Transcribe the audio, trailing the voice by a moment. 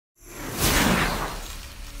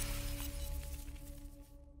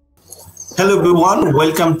Hello everyone,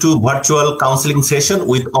 welcome to Virtual Counselling Session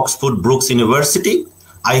with Oxford Brookes University.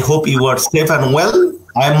 I hope you are safe and well.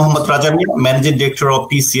 I am Mohammad Rajamia, Managing Director of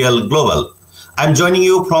TCL Global. I am joining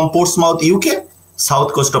you from Portsmouth, UK,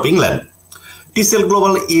 South Coast of England. TCL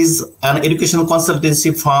Global is an educational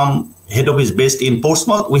consultancy firm, head office based in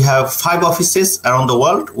Portsmouth. We have 5 offices around the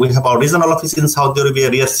world. We have our regional office in Saudi Arabia,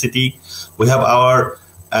 Riyadh City. We have our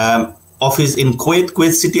office in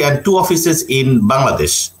Kuwait City, and 2 offices in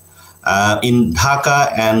Bangladesh. In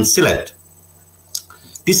Dhaka and Sylhet.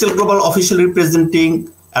 TCL Global officially representing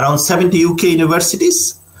around 70 UK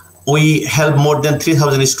universities. We helped more than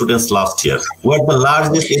 3,000 students last year. We're the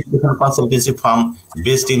largest educational consultancy firm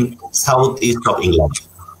based in southeast of England.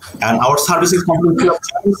 And our service is completely free of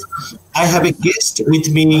charge. I have a guest with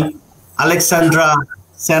me, Alexandra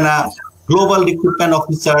Sena, Global Recruitment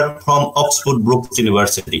Officer from Oxford Brookes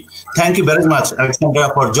University. Thank you very much, Alexandra,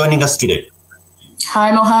 for joining us today.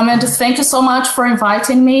 Hi, Mohammed. Thank you so much for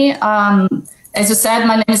inviting me. As you said,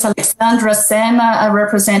 my name is Alexandra Sena. I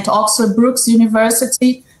represent Oxford Brookes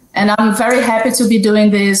University, and I'm very happy to be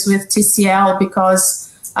doing this with TCL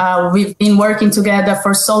because we've been working together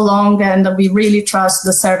for so long, and we really trust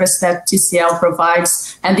the service that TCL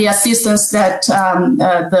provides and the assistance that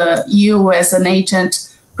you as an agent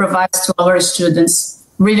provides to our students.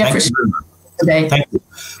 Really appreciate it today. Thank you.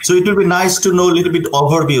 So it will be nice to know a little bit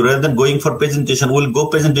overview rather than going for presentation. We'll go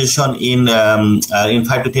presentation in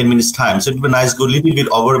 5 to 10 minutes time. So it will be nice to go a little bit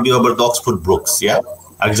overview about the Oxford Brookes. Yeah,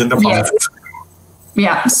 Alexandra. Yes.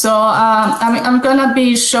 Yeah. So I'm going to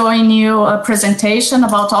be showing you a presentation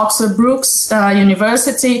about Oxford Brookes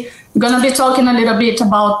University. I'm going to be talking a little bit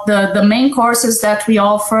about the main courses that we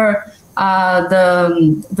offer.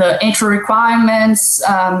 The entry requirements,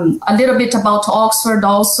 a little bit about Oxford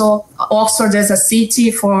also. Oxford as a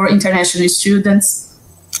city for international students.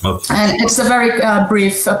 Okay. And it's a very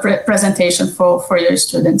brief presentation for your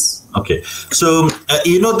students. Okay. So,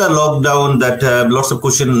 you know the lockdown that lots of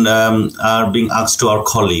questions are being asked to our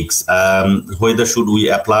colleagues. Whether should we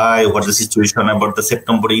apply, what the situation about the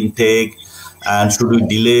September intake, and should we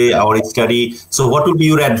delay our study? So what would be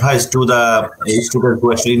your advice to the students who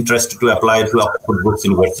are actually interested to apply to Oxford Brookes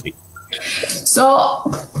University? So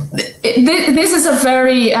this is a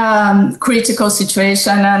very critical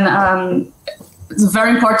situation, and it's a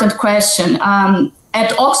very important question.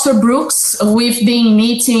 At Oxford Brookes, we've been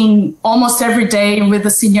meeting almost every day with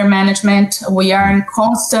the senior management. We are in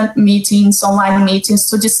constant meetings, online meetings,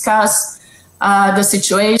 to discuss the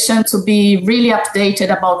situation, to be really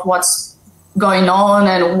updated about what's going on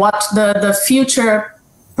and what the future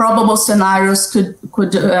probable scenarios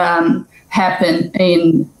could happen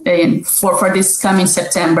for this coming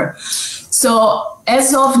September. So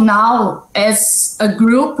as of now, as a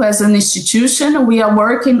group, as an institution, we are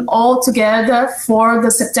working all together for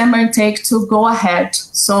the September intake to go ahead.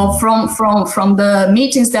 So from the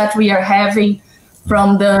meetings that we are having,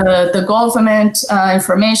 from the government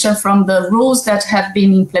information, from the rules that have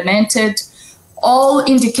been implemented, all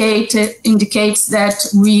indicates that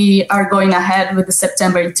we are going ahead with the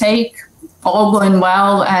September intake, all going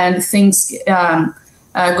well, and things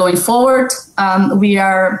going forward. We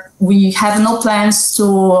have no plans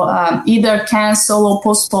to either cancel or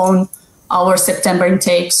postpone our September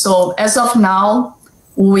intake. So as of now,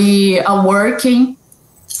 we are working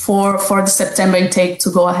for the September intake to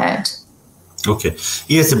go ahead. Okay.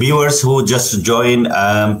 Yes, viewers who just joined,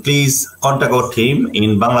 please contact our team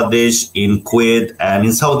in Bangladesh, in Kuwait, and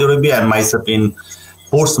in Saudi Arabia, and myself in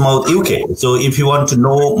Portsmouth, UK. So if you want to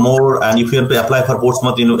know more, and if you want to apply for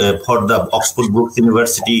Portsmouth for the Oxford Brookes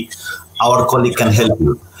University, our colleague can help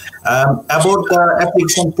you. About the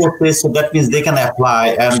application process, so that means they can apply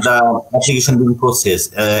and the application being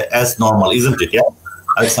processed as normal, isn't it? Yeah.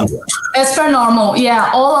 Alexandra. As per normal,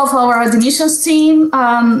 yeah. All of our admissions team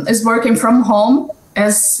is working from home,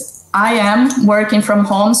 as I am working from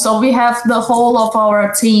home. So we have the whole of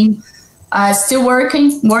our team still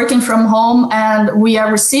working from home, and we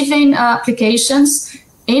are receiving applications.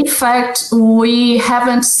 In fact, we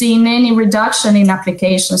haven't seen any reduction in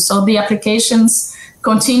applications. So the applications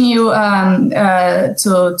continue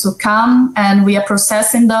to come, and we are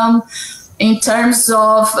processing them. In terms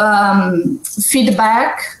of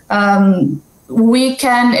feedback, we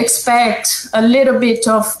can expect a little bit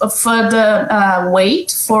of a further wait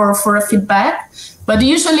for a feedback, but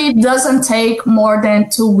usually it doesn't take more than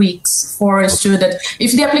 2 weeks for a student.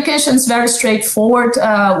 If the application is very straightforward,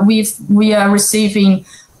 we are receiving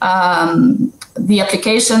the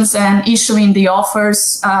applications and issuing the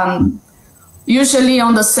offers usually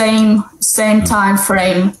on the same time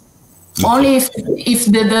frame. Only if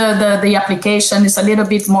the application is a little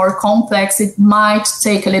bit more complex, it might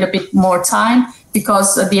take a little bit more time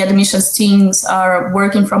because the admissions teams are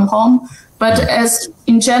working from home. But as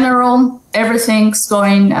in general, everything's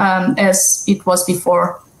going as it was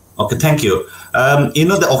before. Okay, thank you.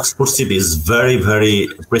 The Oxford city is very, very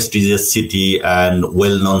prestigious city and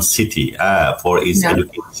well-known city for its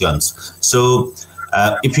educations. So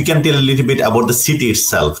if you can tell a little bit about the city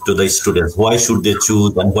itself to the students, why should they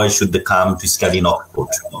choose and why should they come to study in Oxford?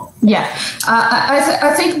 Yeah,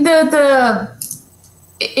 I think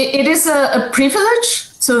it is a privilege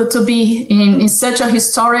to be in such a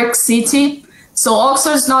historic city. So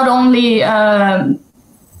Oxford is not only a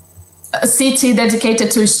city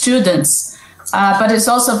dedicated to students, but it's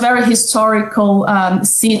also a very historical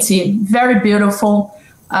city, very beautiful.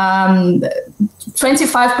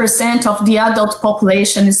 25% of the adult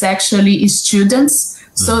population is actually students.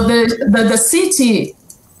 So the city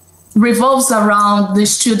revolves around the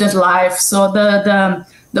student life. So the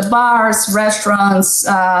bars, restaurants,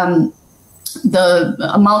 the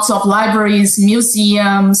amounts of libraries,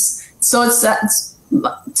 museums. So it's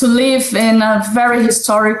to live in a very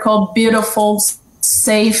historical, beautiful,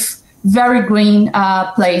 safe, very green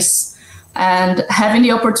place, and having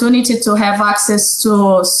the opportunity to have access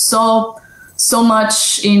to so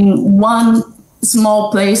much in one small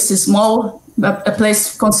place, a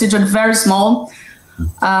place considered very small.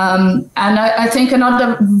 And I think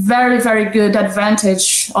another very, very good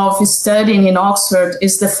advantage of studying in Oxford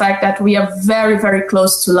is the fact that we are very, very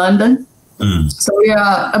close to London. So we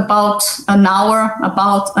are about an hour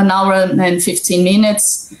and 15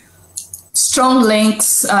 minutes. Strong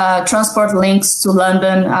links, transport links to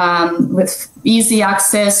London with easy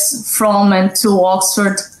access from and to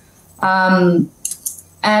Oxford. And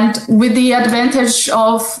with the advantage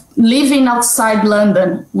of living outside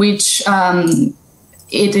London, which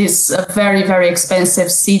it is a very, very expensive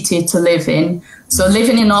city to live in. So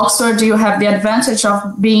living in Oxford, you have the advantage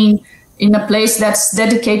of being in a place that's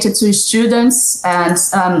dedicated to students and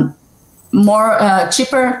more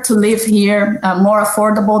cheaper to live here, more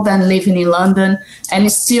affordable than living in London,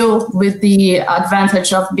 and still with the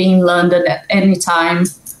advantage of being in London at any time,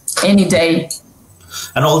 any day.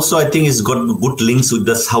 And also, I think it's got good links with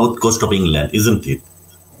the south coast of England, isn't it?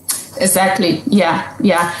 Exactly.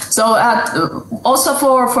 Yeah. So also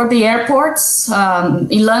for the airports,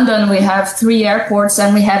 in London we have 3 airports,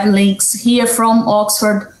 and we have links here from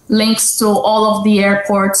Oxford, links to all of the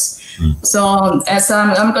airports. So as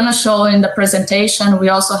I'm going to show in the presentation, we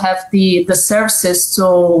also have the services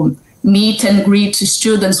to meet and greet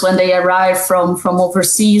students when they arrive from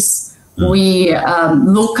overseas. We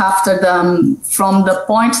look after them from the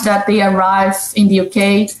point that they arrive in the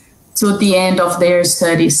UK to the end of their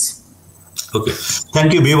studies. Okay.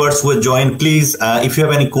 Thank you, viewers who joined. Please, if you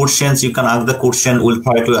have any questions, you can ask the question. We'll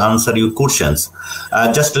try to answer your questions.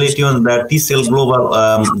 Just to let you know that TCL Global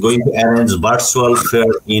going to arrange virtual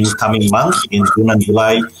fair in coming month in June and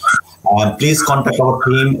July. Please contact our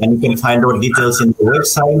team, and you can find our details in the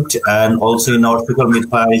website and also in our social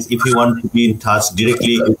media. If you want to be in touch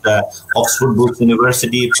directly with Oxford Brookes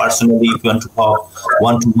University, personally, if you want to talk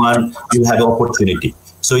one-to-one, you have the opportunity.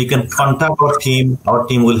 So you can contact our team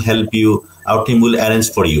will help you, our team will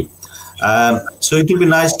arrange for you. So it will be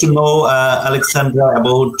nice to know, Alexandra,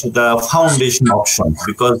 about the foundation options,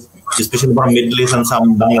 because especially for Middle East and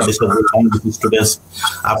some Bangladeshi students,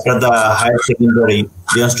 after the higher secondary,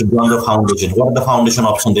 they want to join the foundation. What are the foundation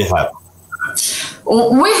options they have?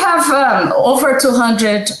 We have over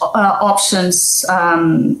 200 options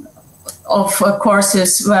of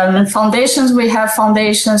courses. Well, in foundations, we have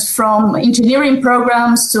foundations from engineering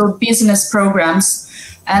programs to business programs.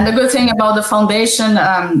 And the good thing about the foundation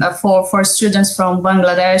for students from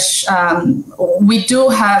Bangladesh, we do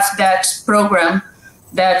have that program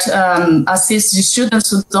that assists the students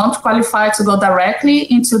who don't qualify to go directly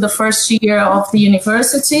into the first year of the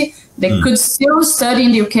university. They could still study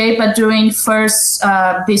in the UK, but doing first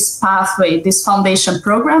this pathway, this foundation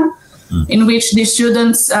program, in which the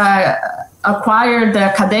students acquire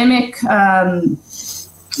the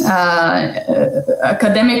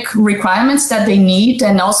academic requirements that they need,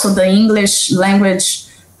 and also the English language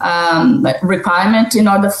requirement in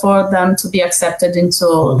order for them to be accepted into.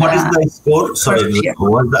 What is the score? Sorry,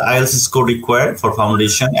 what is the IELTS score required for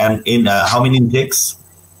foundation, and in how many intakes?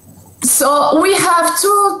 So we have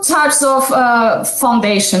 2 types of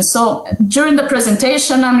foundations. So during the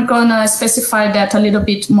presentation, I'm going to specify that a little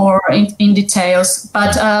bit more in details.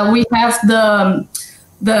 But we have the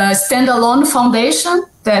standalone foundation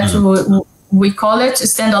that we call it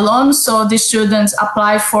standalone. So the students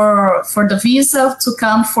apply for the visa to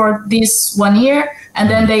come for this 1 year, and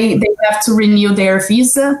then they have to renew their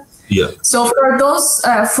visa. Yeah. So for those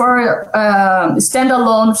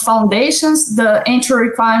standalone foundations, the entry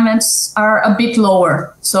requirements are a bit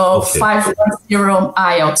lower. So 5.0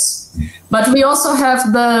 IELTS. But we also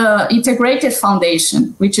have the integrated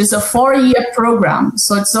foundation, which is a 4-year program.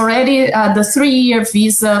 So it's already the 3-year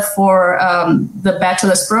visa for the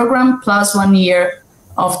bachelor's program plus 1 year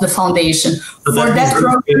of the foundation. So for that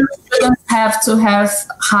program, students have to have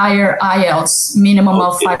higher IELTS, minimum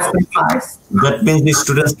of 5.5. That means the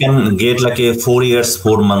students can get like a 4 years,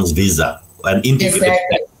 4 months visa. An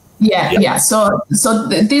integrated. Exactly. Yeah. So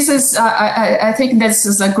this is, I think this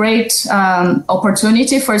is a great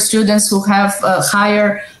opportunity for students who have a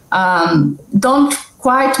higher, don't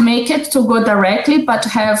quite make it to go directly, but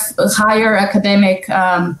have a higher academic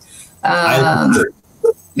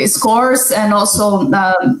scores and also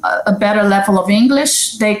a better level of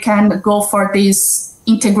English. They can go for this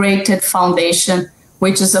integrated foundation,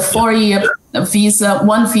 which is a 4-year visa,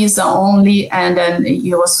 one visa only, and then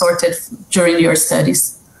you are sorted during your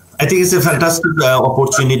studies. I think it's a fantastic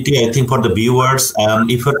opportunity, I think, for the viewers.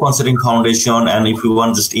 If you're considering foundation and if you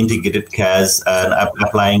want just integrated CAS and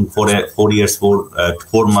applying for 4 years, 4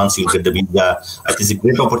 months, you'll get the visa. I think it's a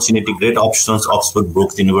great opportunity, great options Oxford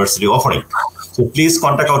Brookes University offering. So please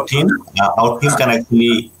contact our team. Our team can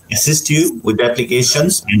actually assist you with the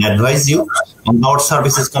applications and advise you. And our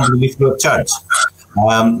service is completely free of charge.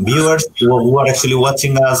 Viewers who are actually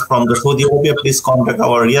watching us from the Saudi Arabia, please contact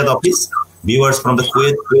our Riyadh office. Viewers from the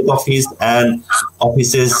Kuwait office and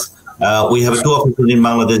offices, we have 2 offices in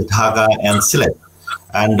Bangladesh, Dhaka and Sylhet,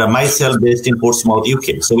 and myself based in Portsmouth,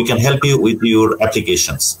 UK. So we can help you with your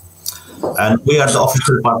applications. And we are the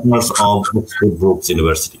official partners of Oxford Brookes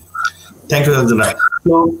University. Thank you, Alexandra.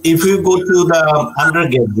 So if you go to the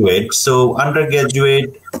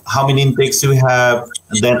undergraduate, how many intakes you have?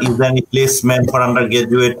 Then is there any placement for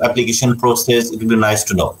undergraduate application process? It would be nice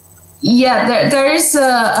to know. Yeah, there is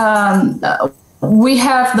we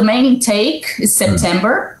have the main intake is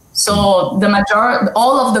September. So the majority,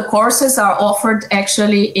 all of the courses are offered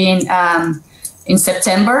actually in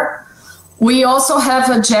September. We also have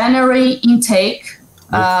a January intake,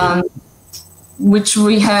 which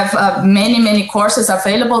we have many courses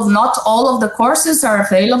available. Not all of the courses are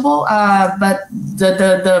available, but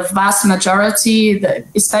the vast majority,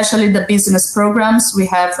 especially the business programs, we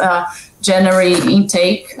have January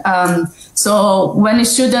intake. So when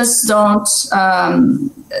students don't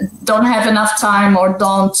have enough time or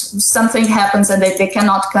something happens and they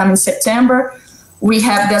cannot come in September, we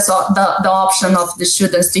have the option of the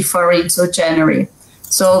students deferring to January.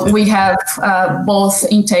 So we have both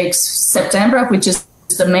intakes September, which is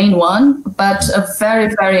the main one, but a very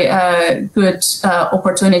good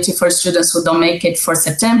opportunity for students who don't make it for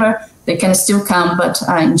September. They can still come, but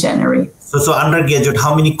in January. So undergraduate,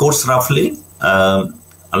 how many courses roughly,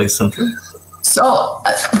 Alexandra? So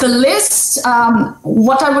the list,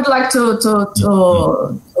 what I would like to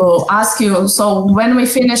ask you, so when we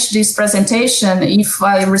finish this presentation, if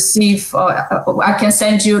I receive, I can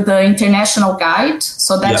send you the international guide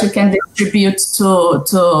so that you can distribute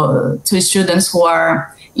to students who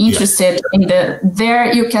are interested in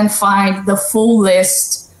there you can find the full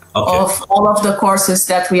list of all of the courses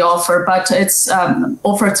that we offer, but it's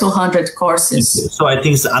over 200 courses. So I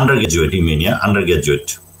think it's undergraduate, you mean, yeah?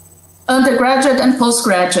 Undergraduate and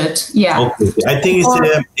postgraduate, Okay. I think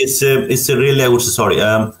it's a really, I would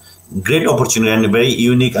say, great opportunity and very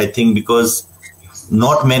unique, I think, because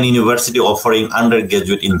not many university offering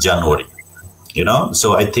undergraduate in January.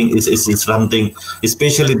 So I think it's something,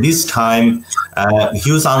 especially this time,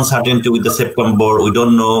 huge uncertainty with the September. We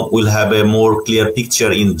don't know. We'll have a more clear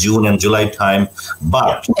picture in June and July time.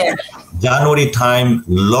 But January time,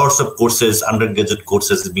 lots of courses, undergraduate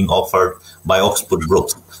courses is being offered by Oxford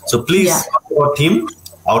Brookes. So please, our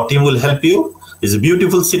team will help you. It's a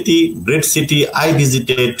beautiful city, great city. I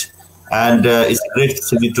visited, and it's a great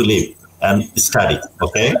city to live and study.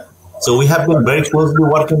 Okay. So we have been very closely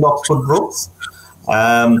working with Oxford Brookes.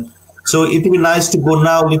 So it would be nice to go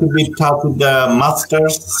now a little bit talk with the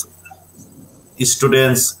master's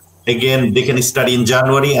students. Again, they can study in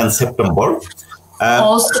January and September.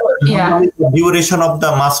 The duration of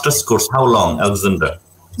the master's course, how long, Alexandra?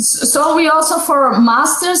 So we also, for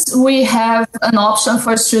masters, we have an option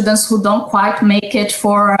for students who don't quite make it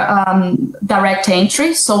for direct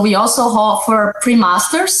entry. So we also offer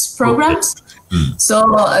pre-masters programs.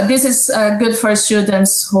 So this is good for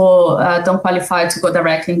students who don't qualify to go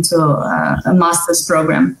directly into a master's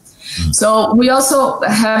program. So we also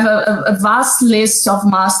have a vast list of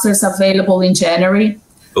masters available in January.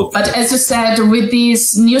 Okay. But as you said, with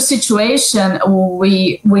this new situation,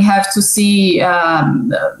 we have to see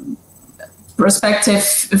prospective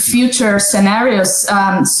future scenarios.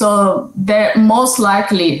 So there, most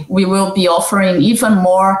likely we will be offering even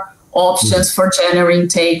more options for January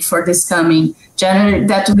intake for this coming January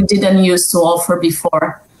that we didn't used to offer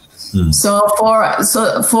before. So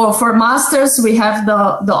for masters, we have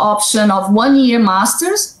the option of 1 year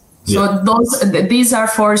masters. So these are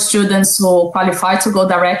for students who qualify to go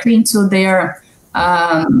directly into their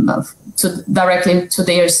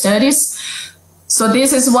studies. So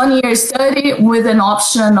this is 1 year study with an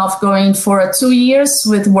option of going for 2 years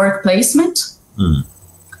with work placement.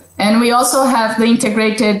 And we also have the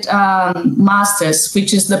integrated masters,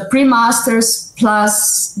 which is the pre-masters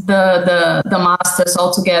plus the masters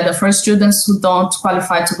altogether for students who don't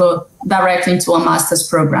qualify to go directly into a master's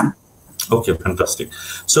program. Okay, fantastic.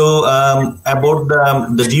 So about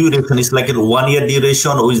the duration, is like a 1 year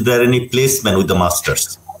duration, or is there any placement with the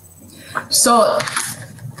masters? So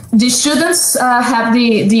the students have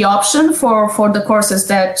the option for the courses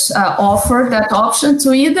that offer that option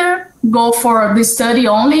to either go for the study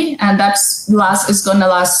only, and is going to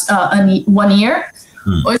last 1 year,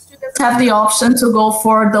 or students have the option to go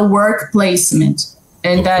for the work placement.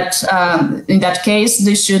 And in that case,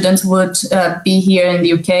 the students would be here in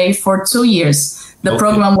the UK for 2 years. The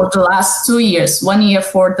program would last 2 years, 1 year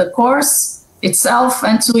for the course itself,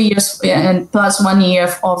 and 2 years and plus 1 year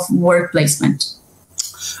of work placement.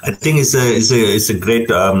 I think it's a great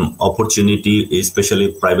opportunity, especially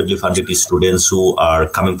privately funded students who are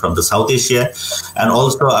coming from the South Asia, and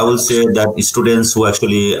also I will say that students who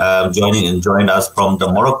actually joined us from the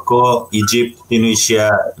Morocco, Egypt,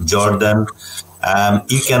 Tunisia, Jordan.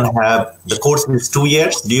 You can have the course is 2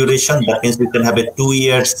 years duration. That means you can have a 2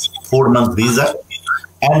 years 4-month visa,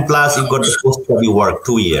 and plus you got the post-study work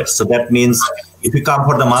 2 years. So that means if you come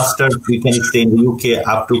for the master's, you can stay in the UK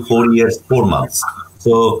up to 4 years 4 months.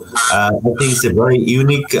 So I think it's a very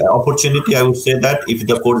unique opportunity. I would say that if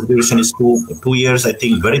the course duration is 2 years, I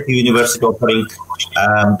think very few universities offering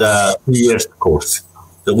the 2 years course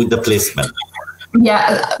with the placement.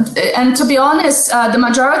 Yeah, and to be honest, the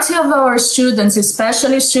majority of our students,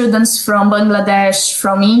 especially students from Bangladesh,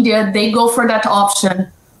 from India, they go for that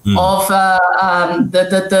option of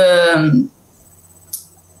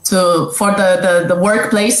the work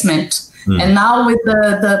placement. And now with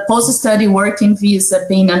the post-study working visa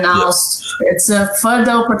being announced, it's a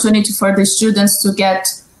further opportunity for the students to get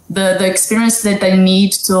the experience that they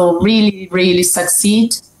need to really, really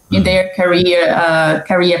succeed in their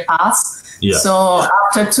career paths. Yeah. So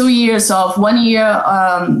after 2 years of 1 year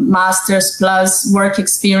master's plus work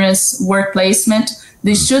experience, work placement,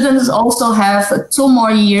 the students also have 2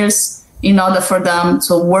 more years in order for them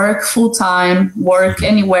to work full-time, work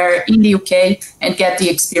anywhere in the UK, and get the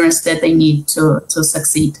experience that they need to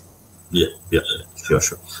succeed. Yeah,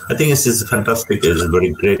 sure. I think this is fantastic. It's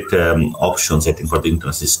very great options, I think, for the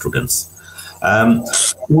international students.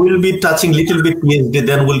 We'll be touching a little bit PhD,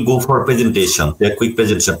 then we'll go for presentation, a quick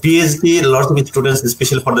presentation. PhD, lots of students,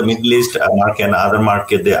 especially for the Middle East market and other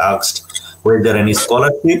market, they asked whether there any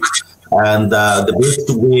scholarship and the best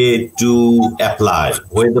way to apply,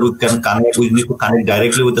 whether we can connect, we need to connect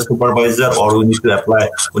directly with the supervisor, or we need to apply,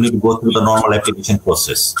 we need to go through the normal application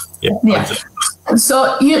process. Yeah.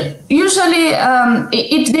 So usually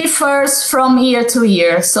it differs from year to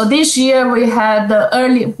year. So this year we had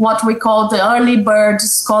what we call the early bird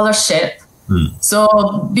scholarship.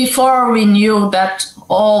 So before we knew that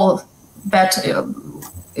all that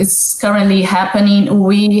is currently happening,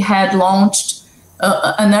 we had launched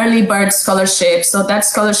an early bird scholarship. So that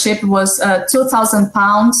scholarship was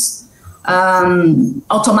 £2,000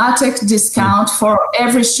 automatic discount for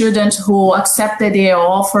every student who accepted their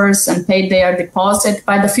offers and paid their deposit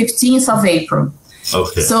by the 15th of April.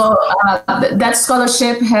 Okay. So that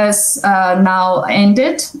scholarship has now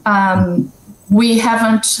ended. We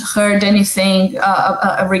haven't heard anything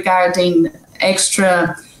regarding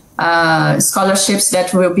extra scholarships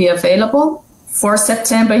that will be available for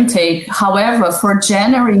September intake. However, for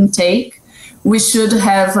January intake, we should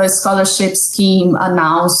have a scholarship scheme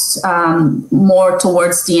announced more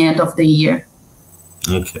towards the end of the year.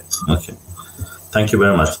 Okay. Thank you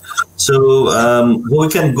very much. So we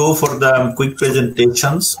can go for the quick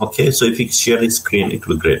presentations. Okay, so if you share the screen, it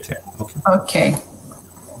will be great. Okay.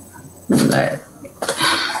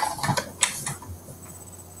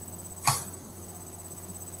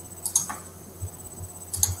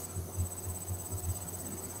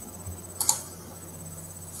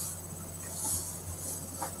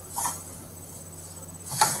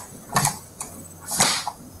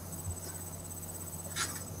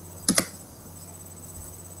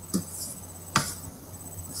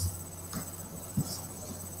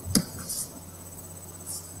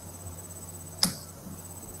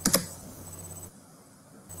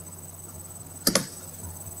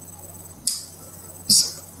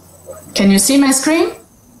 Can you see my screen?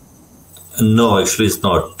 No, actually it's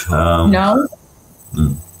not. No?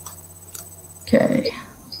 Okay.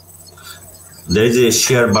 There is a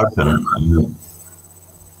share button.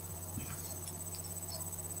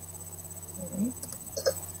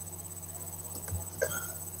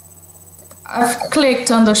 I've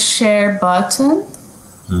clicked on the share button.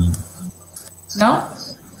 No?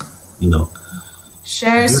 No.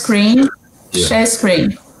 Share screen. Yeah. Share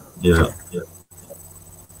screen. Yeah.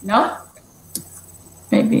 No?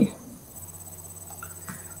 Maybe.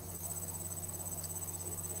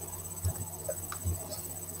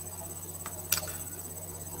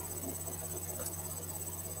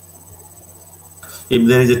 If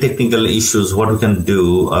there is a technical issues, what we can do? Do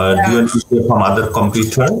you want to share from other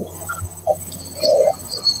computer?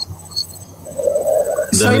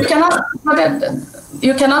 So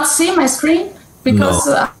you cannot see my screen because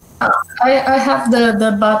No. I have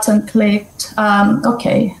the button clicked.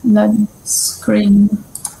 Okay, then screen.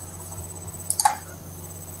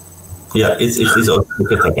 Yeah, it's okay.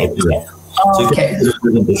 Yeah. So Okay. you can see the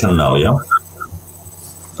presentation now, yeah?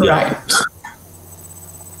 Right.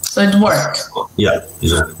 So it worked. Yeah.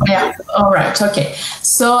 Yeah. All right. Okay.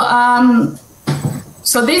 So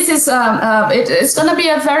so this is it's going to be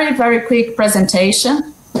a very, very quick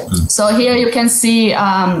presentation. So here you can see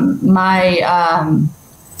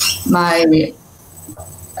my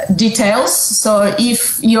details. So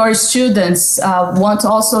if your students want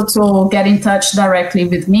also to get in touch directly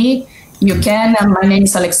with me, you can. My name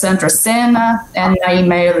is Alexandra Senna, and my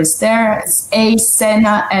email is there. It's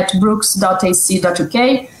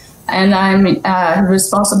asenna@brookes.ac.uk, and I'm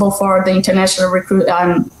responsible for the international recruit.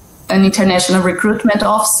 I'm an international recruitment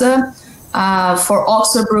officer for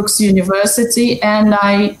Oxford Brookes University, and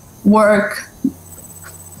I work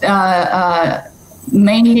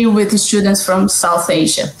mainly with the students from South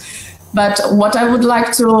Asia. But what I would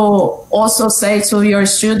like to also say to your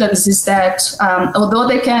students is that although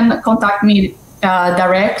they can contact me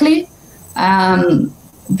directly,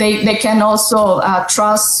 they can also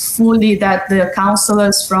trust fully that the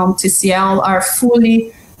counselors from TCL are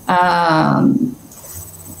fully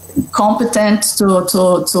competent to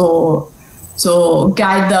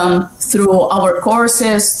guide them through our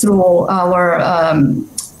courses, through our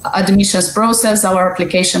admissions process, our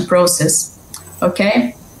application process.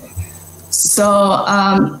 Okay. So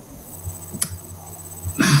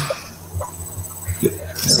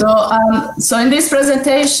so in this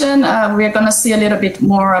presentation, we're going to see a little bit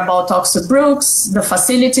more about Oxford Brookes, the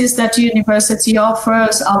facilities that the university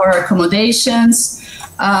offers, our accommodations,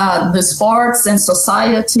 the sports and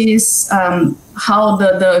societies, how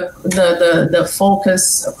the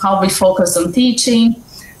focus, how we focus on teaching,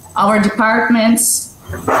 our departments,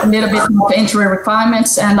 a little bit more entry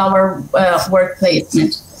requirements, and our work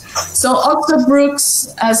placement. So Oxford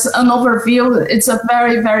Brookes, as an overview, it's a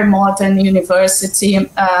very, very modern university.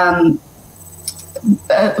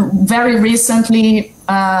 Very recently,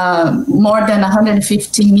 more than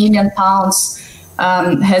 £150 million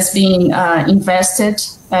has been invested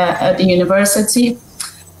at the university.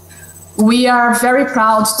 We are very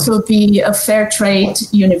proud to be a fair trade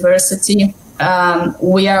university.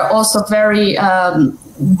 We are also very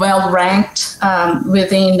well ranked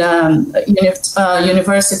within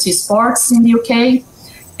university sports in the UK.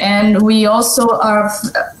 And we also are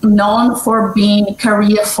known for being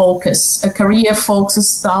career focused.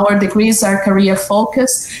 Our degrees are career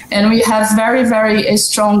focused, and we have very, very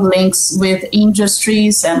strong links with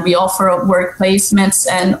industries, and we offer work placements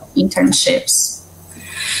and internships.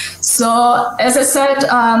 So, as I said,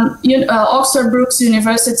 Oxford Brookes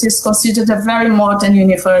University is considered a very modern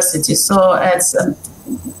university. So it's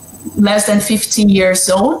less than 15 years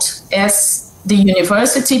old as the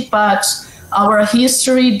university, but our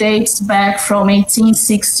history dates back from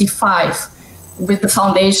 1865 with the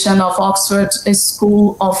foundation of Oxford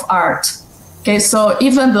School of Art. Okay, so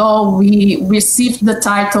even though we received the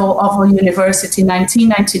title of a university in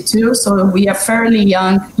 1992, so we are a fairly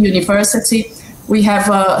young university, we have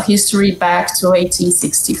a history back to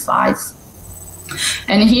 1865.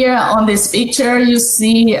 And here on this picture, you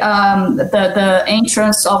see the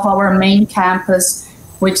entrance of our main campus,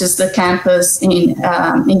 which is the campus in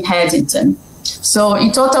Haddington. So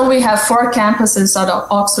in total, we have 4 campuses at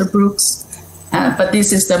Oxford Brookes, but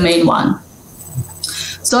this is the main one.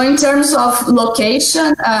 So in terms of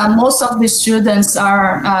location, most of the students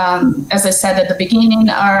are, as I said at the beginning,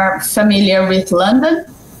 are familiar with London.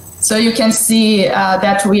 So you can see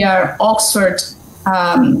that we are Oxford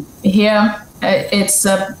here. It's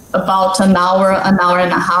about an hour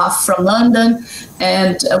and a half from London,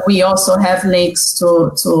 and we also have links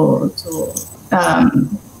to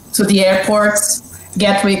the airports.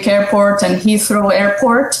 Gatwick Airport and Heathrow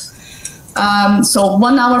Airport. So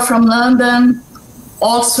 1 hour from London,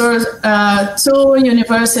 Oxford, 2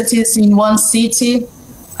 universities in one city.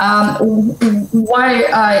 Why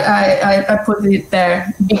I put it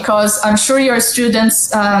there? Because I'm sure your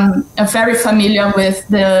students are very familiar with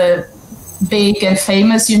the big and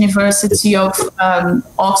famous University of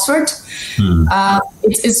Oxford.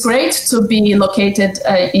 It's great to be located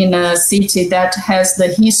in a city that has the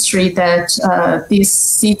history that this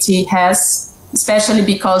city has, especially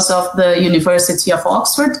because of the University of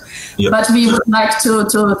Oxford. Yep. But we would like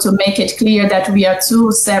to make it clear that we are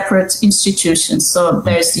 2 separate institutions. So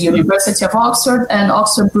there's the University of Oxford and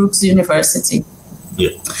Oxford Brookes University.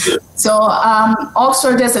 Yeah. So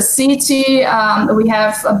Oxford as a city, we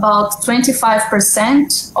have about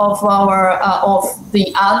 25% of our of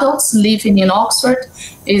the adults living in Oxford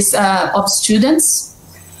is of students.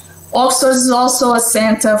 Oxford is also a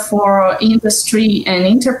center for industry and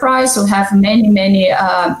enterprise. We have many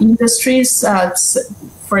industries.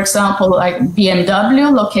 For example, like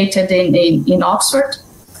BMW, located in Oxford.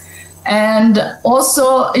 And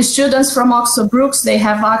also students from Oxford Brookes, they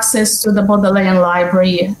have access to the Bodleian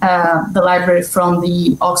Library, the library from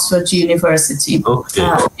the Oxford University,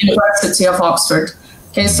 University of Oxford.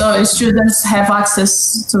 Okay, so students have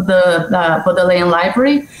access to the Bodleian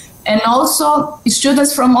Library. And also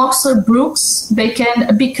students from Oxford Brookes, they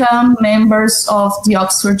can become members of the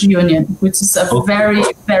Oxford Union, which is a very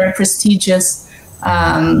prestigious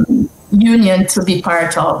union to be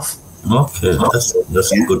part of. Okay,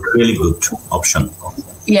 that's a good, really good option.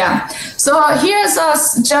 Yeah. So here's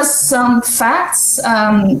just some facts.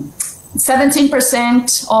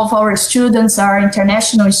 17% of our students are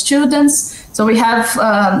international students. So we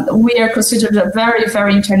are considered a very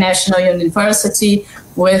international university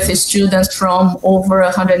with students from over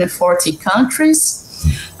 140 countries.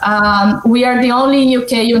 We are the only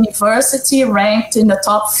UK university ranked in the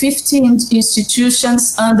top 15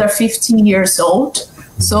 institutions under 15 years old.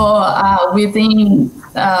 So within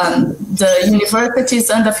the universities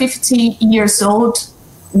under 50 years old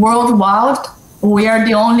worldwide, we are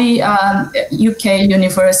the only UK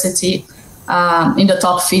university in the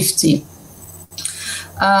top 50.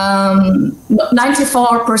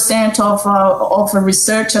 94% of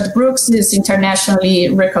research at Brookes is internationally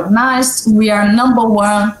recognized. We are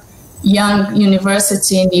 #1 young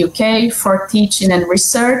university in the UK for teaching and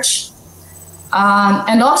research.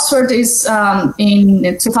 And Oxford is,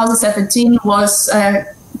 in 2017, was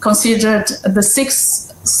considered the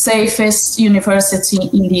 6th safest university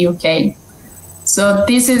in the UK. So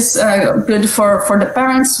this is good for the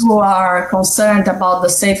parents who are concerned about the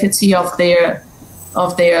safety of their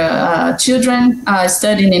children.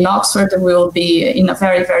 Studying in Oxford will be in a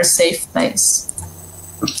very safe place.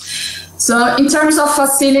 So in terms of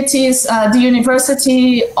facilities, the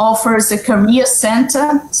university offers a career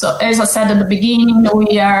center. So as I said at the beginning,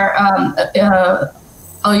 we are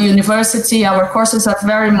a university. Our courses are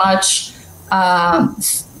very much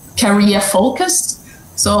career focused.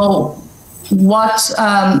 So what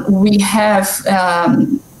we have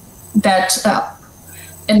that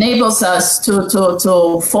enables us to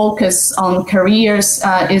focus on careers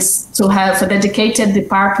is to have a dedicated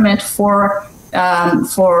department for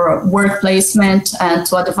work placement and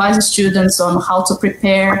to advise students on how to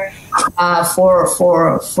prepare for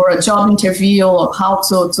a job interview or how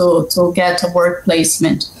to get a work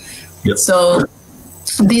placement. Yep. So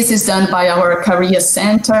this is done by our career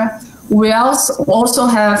center. We also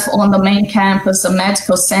have on the main campus a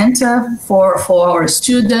medical center for our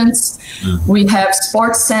students. We have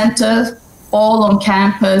sports center all on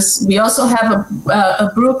campus. We also have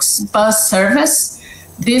a Brookes bus service.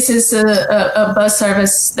 This is a bus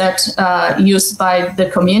service that used by the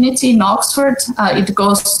community in Oxford. It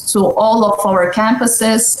goes to all of our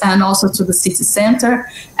campuses and also to the city center.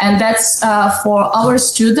 And that's for our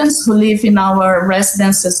students who live in our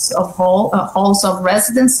residences of halls of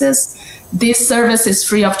residences. This service is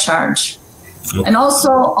free of charge. Okay. And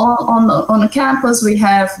also on the campus, we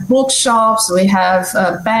have bookshops, we have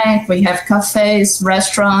a bank, we have cafes,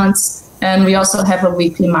 restaurants, and we also have a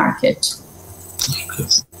weekly market.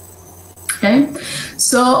 Okay,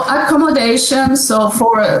 so accommodation. So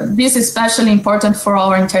for this is especially important for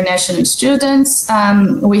our international students.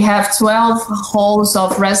 We have 12 halls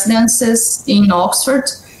of residences in Oxford.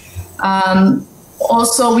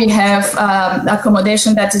 Also, we have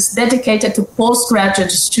accommodation that is dedicated to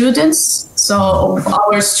postgraduate students. So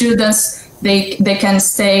our students, they can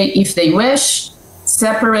stay if they wish,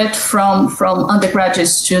 separate from undergraduate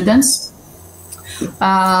students.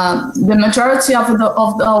 The majority of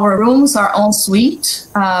our rooms are en suite,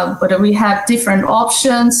 but we have different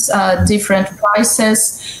options, different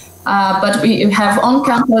prices. But we have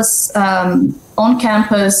on-campus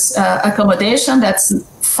accommodation that's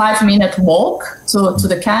 5-minute walk to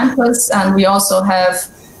the campus, and we also have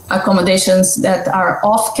accommodations that are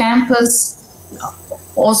off campus,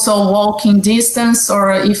 also walking distance,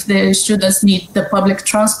 or if the students need the public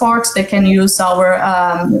transport, they can use our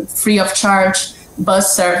free of charge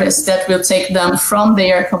bus service that will take them from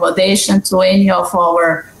their accommodation to any of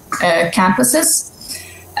our campuses.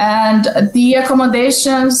 And the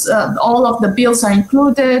accommodations, all of the bills are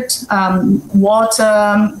included,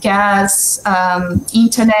 water, gas,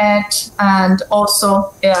 internet, and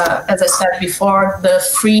also, as I said before, the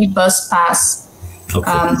free bus pass.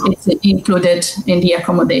 It's included in the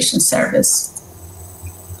accommodation service.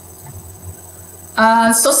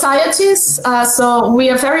 Societies. So we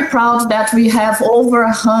are very proud that we have over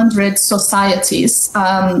 100 societies.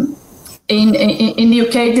 In the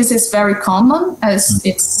UK, this is very common, as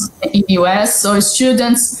it's in the US. So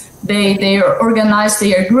students, they organize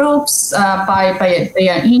their groups by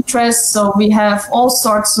their interests. So we have all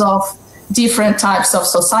sorts of different types of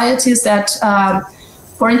societies that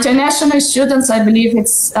for international students, I believe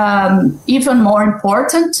it's even more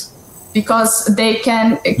important because they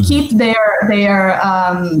can keep their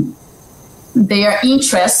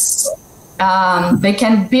interests. They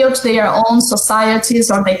can build their own societies,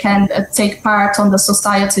 or they can take part on the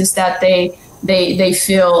societies that they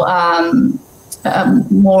feel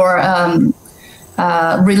more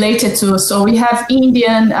related to. So we have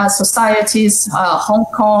Indian societies, Hong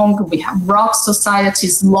Kong. We have rock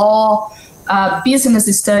societies, law, business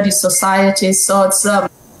studies societies. So it's a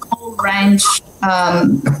whole range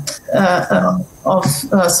of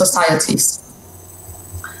societies,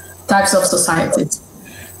 types of societies.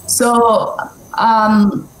 So,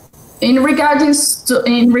 in regarding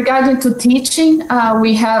to teaching,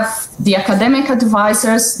 we have the academic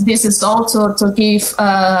advisors. This is also to give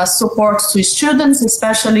support to students,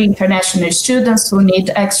 especially international students who need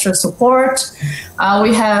extra support.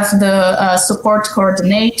 We have the support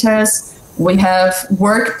coordinators. We have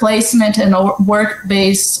work placement and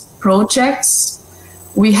work-based projects.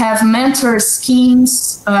 We have mentor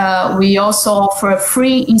schemes. We also offer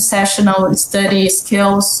free in-sessional study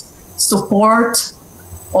skills support,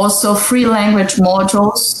 also free language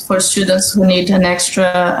modules for students who need an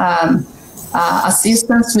extra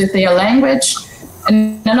assistance with their language.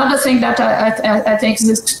 And another thing that I think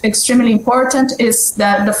is extremely important is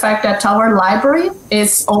that the fact that our library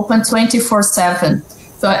is open 24/7.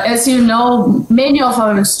 So as you know, many of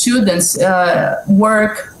our students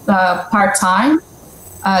work part-time.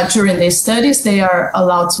 During their studies, they are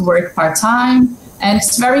allowed to work part-time, and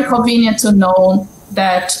it's very convenient to know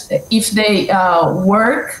that if they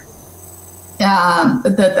work,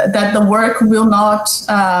 that the work will not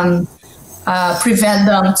prevent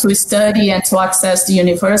them to study and to access the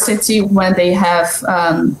university when they have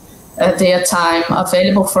their time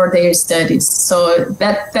available for their studies. So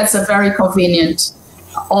that's a very convenient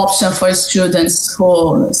option for students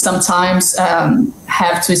who sometimes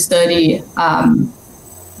have to study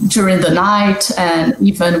during the night and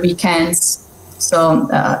even weekends. So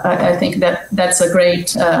I think that's a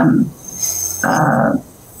great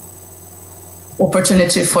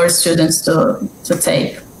opportunity for students to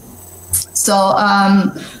take. So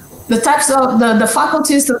the types of the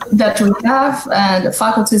faculties that we have, and the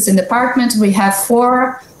faculties in the department, we have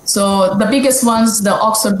 4. So the biggest ones, the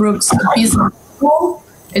Oxford Brookes Business School.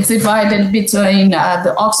 It's divided between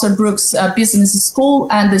the Oxford Brookes Business School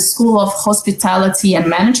and the School of Hospitality and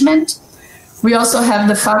Management. We also have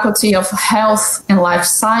the Faculty of Health and Life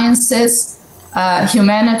Sciences,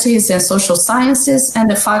 Humanities and Social Sciences, and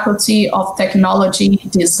the Faculty of Technology,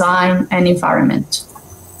 Design and Environment.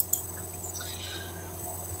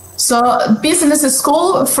 So business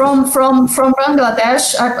school from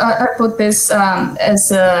Bangladesh, I put this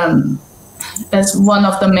as one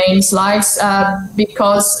of the main slides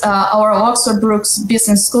because our Oxford Brookes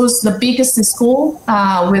Business School is the biggest school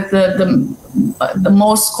with the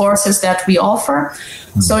most courses that we offer.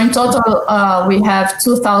 So in total, we have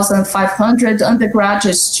 2,500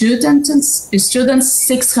 undergraduate students,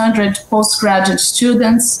 600 postgraduate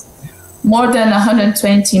students, more than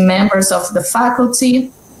 120 members of the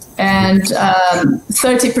faculty, and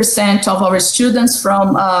 30% of our students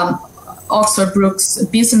from Oxford Brookes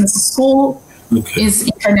Business School is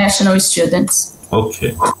international students.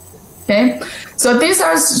 Okay. So these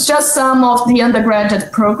are just some of the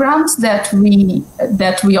undergraduate programs that we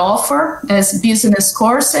offer as business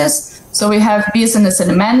courses. So we have business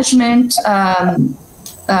and management,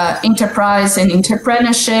 enterprise and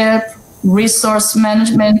entrepreneurship, resource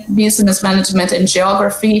management, business management and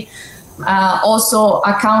geography, also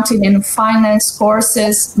accounting and finance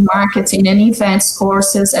courses, marketing and events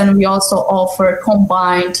courses, and we also offer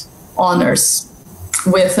combined honors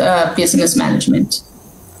with business management.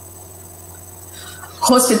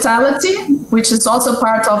 Hospitality, which is also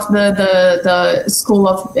part of the school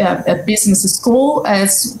of business school,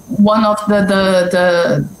 as one of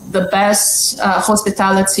the best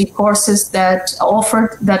hospitality courses that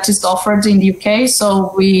is offered in the UK.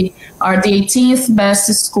 So we are the 18th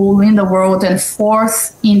best school in the world and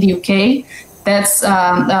 4th in the UK. That's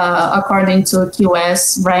according to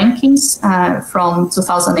QS rankings from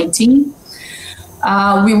 2018.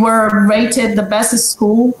 We were rated the best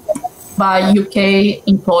school by UK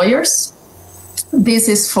employers. This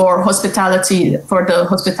is for hospitality, for the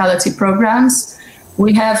hospitality programs.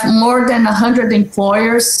 We have more than 100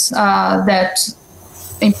 employers that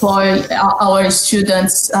employ our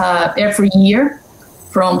students every year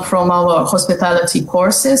from our hospitality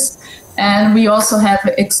courses. And we also have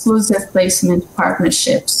exclusive placement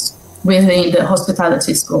partnerships within the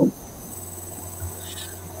hospitality school.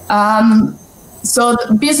 So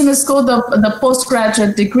the business school, the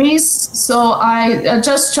postgraduate degrees. So I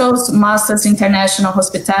just chose Master's International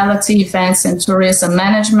Hospitality, Events and Tourism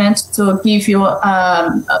Management to give you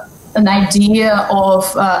an idea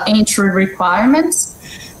of entry requirements.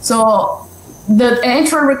 So the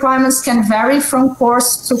entry requirements can vary from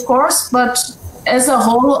course to course, but as a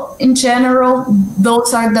whole, in general,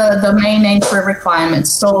 those are the main entry requirements.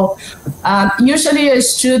 So usually a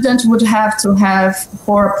student would have to have,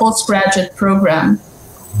 for a postgraduate program,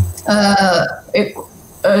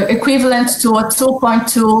 equivalent to a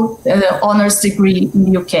 2.2 honors degree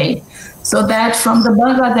in the UK. So that from the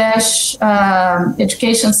Bangladesh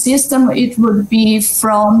education system, it would be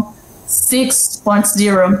from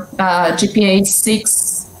 6.0 GPA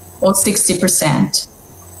 6 or 60%.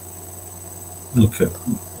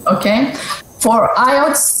 Okay. For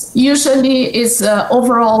IELTS, usually is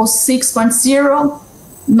overall 6.0,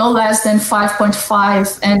 no less than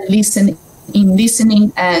 5.5, and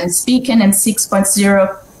listening and speaking, and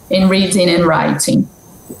 6.0 in reading and writing.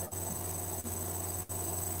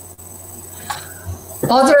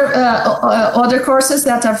 Other courses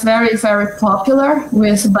that are very, very popular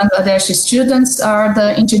with Bangladeshi students are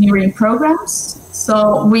the engineering programs.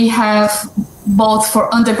 So we have both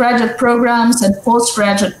for undergraduate programs and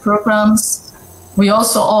postgraduate programs. We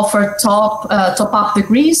also offer top-up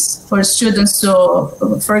degrees for students who,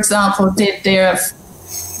 for example, did their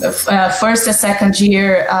first and second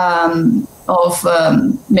year of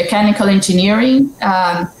mechanical engineering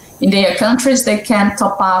in their countries. They can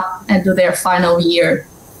top up and do their final year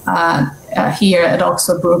here at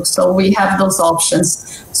Oxford Brookes. So we have those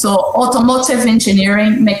options. So automotive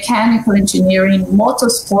engineering, mechanical engineering,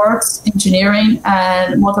 motorsports engineering,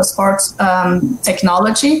 and motorsports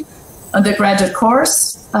technology, undergraduate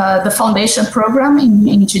course, the foundation program in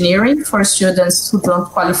engineering for students who don't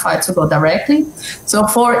qualify to go directly. So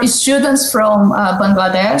for students from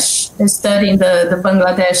Bangladesh studying the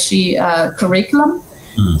Bangladeshi curriculum,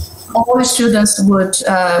 all students would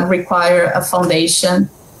require a foundation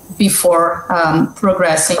before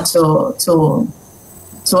progressing to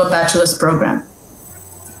a bachelor's program.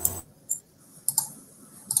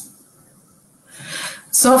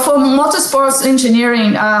 So for motorsports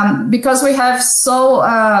engineering, because we have so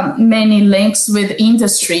many links with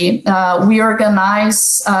industry, we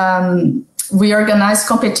organize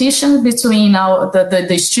competition between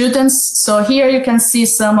the students. So here you can see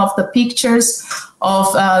some of the pictures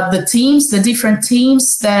of the teams, the different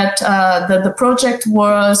teams that the project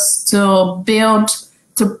was to build,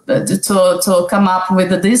 to come up with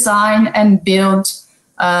the design and build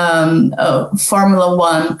a Formula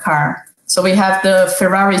One car. So we have the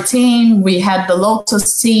Ferrari team, we had the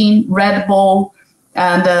Lotus team, Red Bull,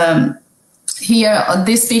 and here on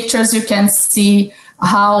these pictures you can see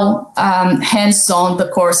how hands-on the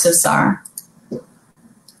courses are.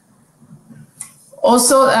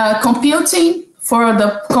 Also, computing. For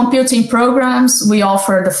the computing programs, we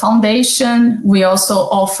offer the foundation. We also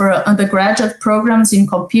offer undergraduate programs in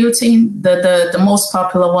computing. The most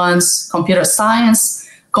popular ones, computer science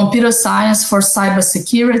for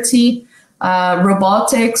cybersecurity,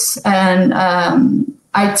 robotics, and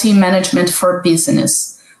IT management for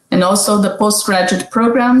business. And also the postgraduate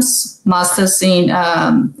programs, masters in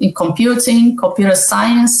computing, computer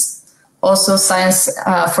science, also science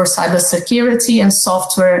for cybersecurity and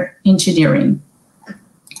software engineering.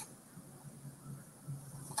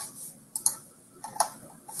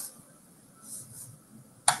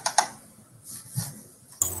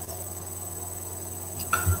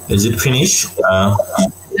 Is it finished?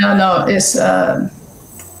 No, it's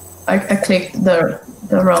I clicked the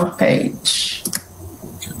wrong page.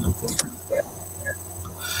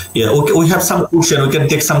 Yeah, okay, we have some questions. We can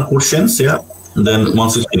take some questions, yeah. And then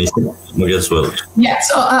once we finish, we as well. Yeah,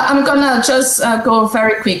 so I'm gonna just go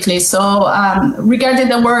very quickly. So regarding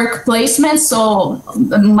the work placement, so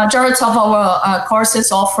the majority of our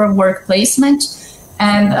courses offer work placement,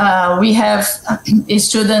 and we have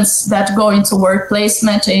students that go into work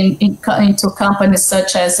placement into companies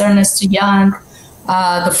such as Ernst & Young,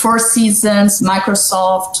 the Four Seasons,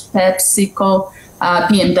 Microsoft, PepsiCo,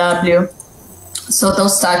 BMW. So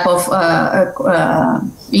those type of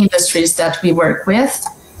industries that we work with.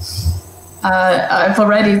 I've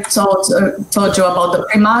already told you about the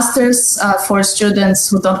pre-masters for students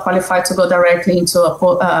who don't qualify to go directly into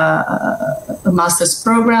a master's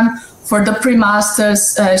program. For the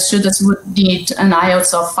pre-masters, students would need an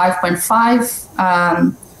IELTS of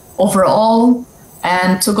 5.5 overall,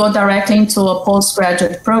 and to go directly into a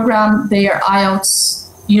postgraduate program, their IELTS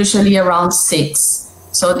usually around 6.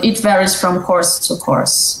 So it varies from course to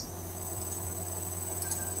course.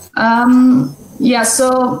 Yeah,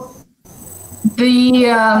 so the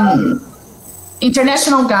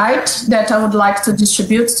international guide that I would like to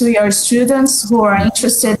distribute to your students who are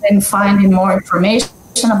interested in finding more information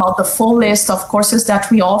about the full list of courses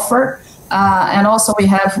that we offer. And also we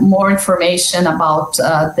have more information about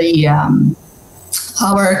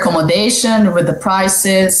our accommodation with the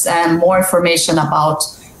prices, and more information about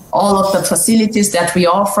all of the facilities that we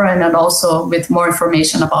offer, and then also with more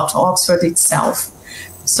information about Oxford itself.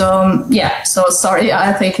 So yeah, so sorry,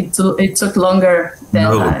 I think it took longer than I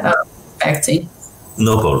was expecting.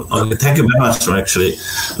 No problem. Okay, thank you very much, actually,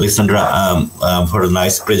 Alexandra, for the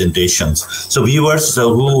nice presentations. So viewers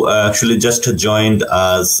who actually just joined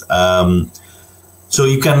us, so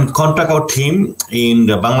you can contact our team in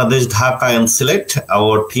Bangladesh, Dhaka, and Sylhet.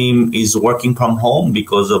 Our team is working from home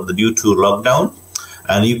because of due to lockdown.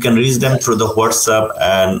 And you can reach them through the WhatsApp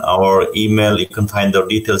and our email. You can find the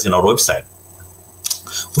details in our website.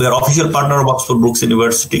 We are official partner of Oxford Brookes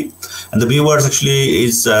University. And the viewers actually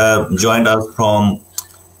is joined us from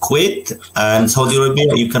Kuwait and Saudi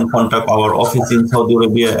Arabia. You can contact our office in Saudi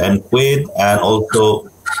Arabia and Kuwait, and also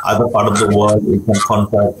other part of the world. You can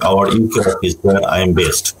contact our UK office where I am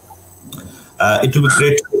based. It will be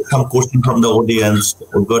great to get some questions from the audience.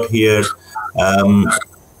 We've got here.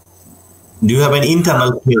 Do you have an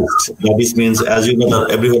internal test? That is means, as you know,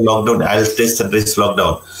 everywhere lockdown, IELTS test and this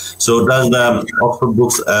lockdown. So does the Oxford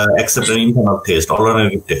Brookes accept an internal test,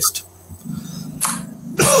 alternative test?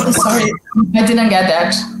 Sorry, I didn't get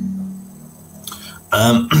that.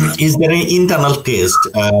 Is there an internal test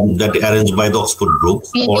that arranged by the Oxford Brookes?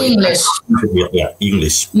 English. Yeah,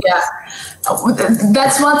 English. Yeah,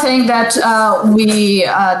 that's one thing that we,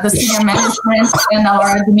 the senior management and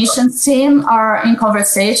our admissions team, are in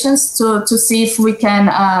conversations to see if we can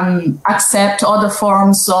accept other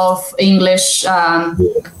forms of English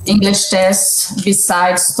English tests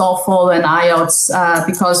besides TOEFL and IELTS,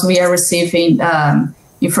 because we are receiving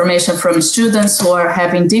information from students who are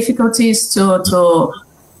having difficulties to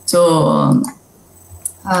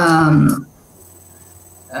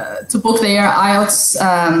book their IELTS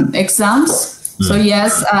exams. So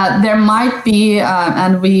yes, there might be,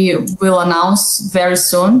 and we will announce very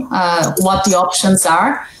soon what the options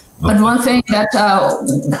are. But one thing that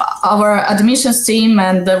our admissions team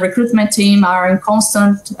and the recruitment team are in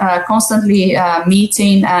constantly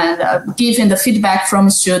meeting and giving the feedback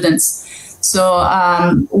from students. So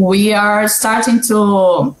we are starting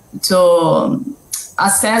to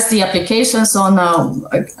assess the applications on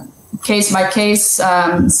a case-by-case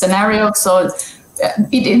scenario. So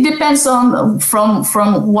it depends on from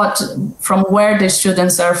where the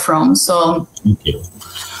students are from. So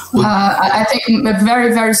I think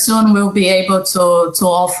very, very soon we'll be able to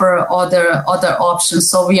offer other options.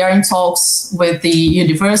 So we are in talks with the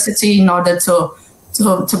university in order to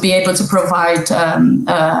be able to provide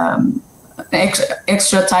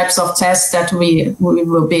extra types of tests that we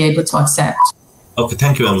will be able to accept. Okay,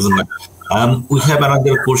 thank you, Alexandra. We have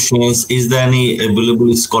another question. Is there any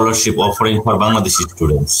available scholarship offering for Bangladeshi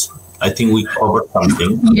students? I think we covered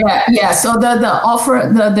something. Yeah. So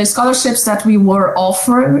the scholarships that we were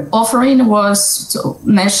offering was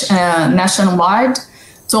nationwide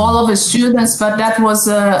to all of the students, but that was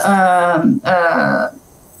a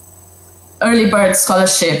early bird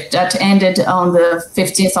scholarship that ended on the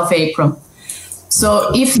 15th of April.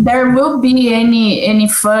 So if there will be any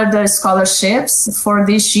further scholarships for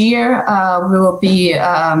this year, we will be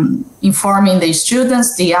informing the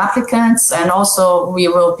students, the applicants, and also we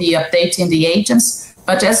will be updating the agents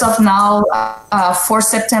But as of now, for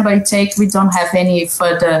September intake, we don't have any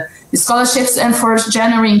further scholarships. And for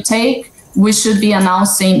January intake, we should be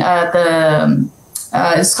announcing the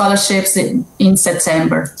scholarships in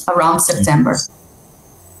September, around September.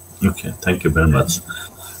 Okay, thank you very much.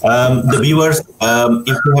 The viewers,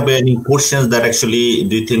 if you have any questions that actually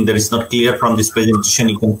do you think that is not clear from this presentation,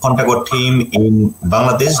 you can contact our team in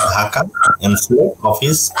Bangladesh, Dhaka, and Sylhet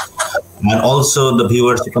office. And also the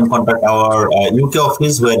viewers, you can contact our UK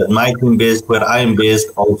office where my team based, where I am based.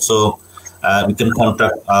 Also, we can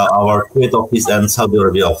contact our Kuwait office and Saudi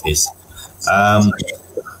Arabia office.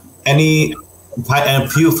 A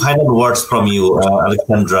few final words from you,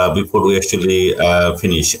 Alexandra, before we actually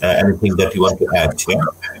finish. Anything that you want to add?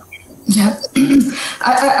 Yeah,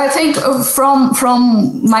 I think from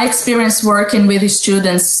my experience working with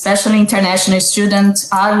students, especially international students,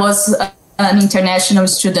 I was an international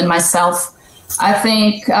student myself. I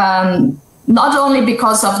think not only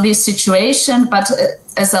because of this situation, but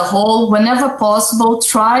as a whole, whenever possible,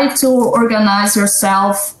 try to organize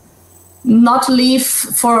yourself, not leave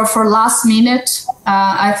for last minute.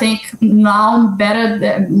 I think now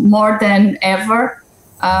more than ever,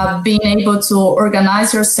 being able to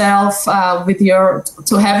organize yourself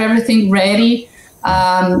to have everything ready.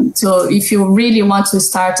 If you really want to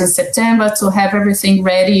start in September, to have everything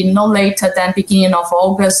ready no later than beginning of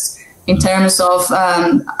August. In terms of,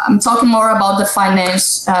 I'm talking more about the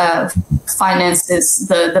finances,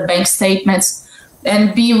 the bank statements,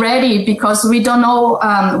 and be ready, because we don't know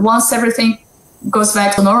once everything goes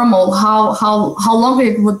back to normal, how long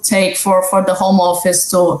it would take for the Home Office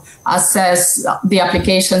to assess the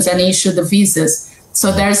applications and issue the visas.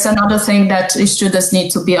 So there's another thing that students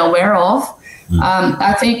need to be aware of.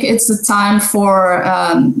 I think it's a time for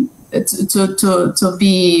to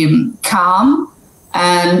be calm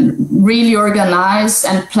and really organize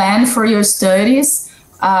and plan for your studies.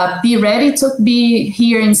 Be ready to be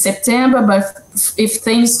here in September, but if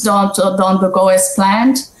things don't go as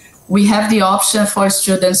planned, we have the option for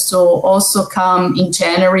students to also come in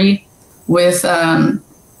January with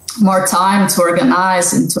more time to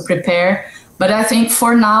organize and to prepare. But I think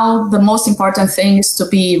for now, the most important thing is to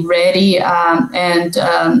be ready and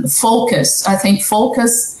focus. I think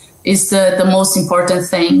focus is the most important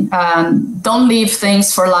thing. Don't leave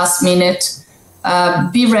things for last minute.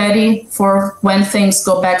 Be ready for when things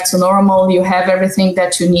go back to normal. You have everything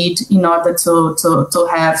that you need in order to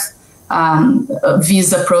have a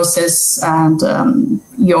visa process and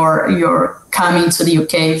your coming to the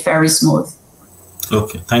UK very smooth.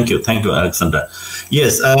 Okay, thank you, Alexandra.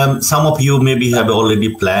 Yes, some of you maybe have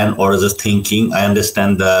already planned or just thinking. I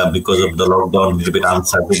understand because of the lockdown, a little bit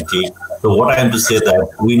uncertainty. So what I am to say that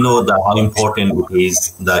we know that how important it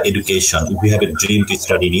is the education. If you have a dream to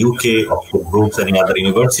study in UK or for Brookes or any other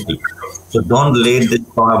university, so don't let the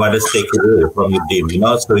coronavirus take away from your dream.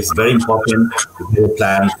 So it's very important to have a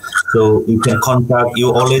plan. So you can contact.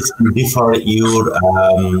 You always defer your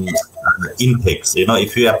intakes.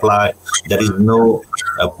 If you apply, there is no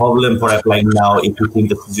problem for applying now. If you think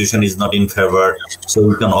the situation is not in favor, so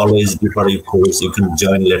you can always defer your course. You can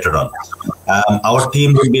join later on. Our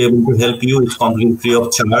team will be able to help you. It's completely free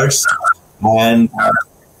of charge. And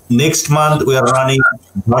next month we are running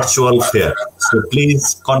virtual fair. So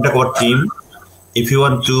please contact our team if you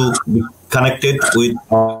want to be connected with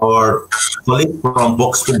our colleague from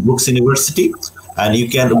Brookes University. And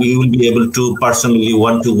we will be able to personally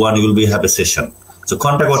one-to-one, you will have a session. So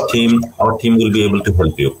contact our team will be able to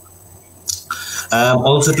help you.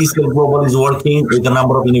 Also, TCL Global is working with a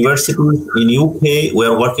number of universities in UK. We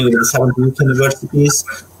are working with the 70 universities.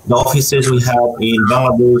 The offices we have in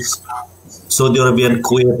Bangladesh, Saudi Arabia,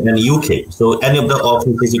 Kuwait, and UK. So any of the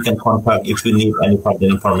offices you can contact if you need any further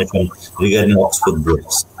information regarding Oxford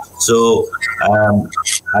Brookes. So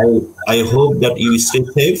I hope that you stay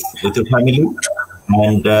safe with your family,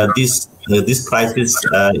 and this crisis,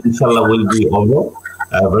 inshallah, will be over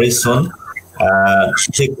very soon.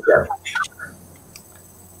 Take care.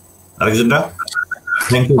 Alexandra,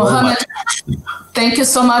 thank you very much. Thank you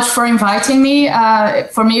so much for inviting me.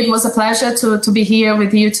 For me, it was a pleasure to be here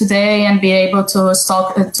with you today and be able to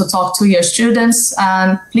talk to your students.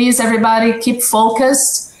 Please, everybody, keep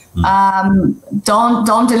focused.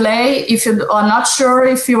 Don't delay. If you are not sure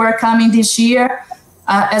if you are coming this year,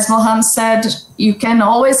 as Mohammed said, you can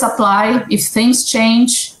always apply. If things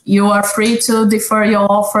change, you are free to defer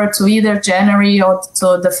your offer to either January or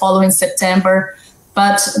to the following September.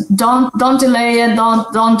 But don't delay and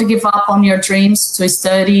don't give up on your dreams to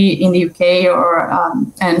study in the UK or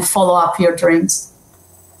and follow up your dreams.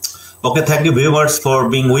 Okay, thank you very much for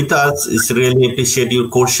being with us. It's really appreciate your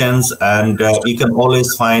questions, and you can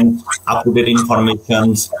always find up-to-date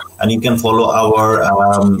information, and you can follow our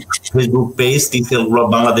Facebook page, TCL Global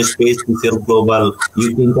Bangladesh page, TCL Global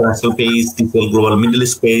UK International page, TCL Global Middle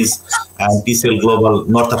East page, and TCL Global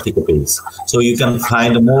North Africa page. So you can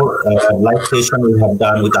find more live session we have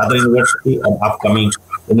done with other university and upcoming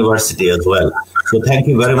university as well. So thank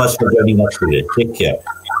you very much for joining us today. Take care.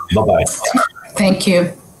 Bye-bye. Thank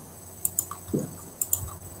you.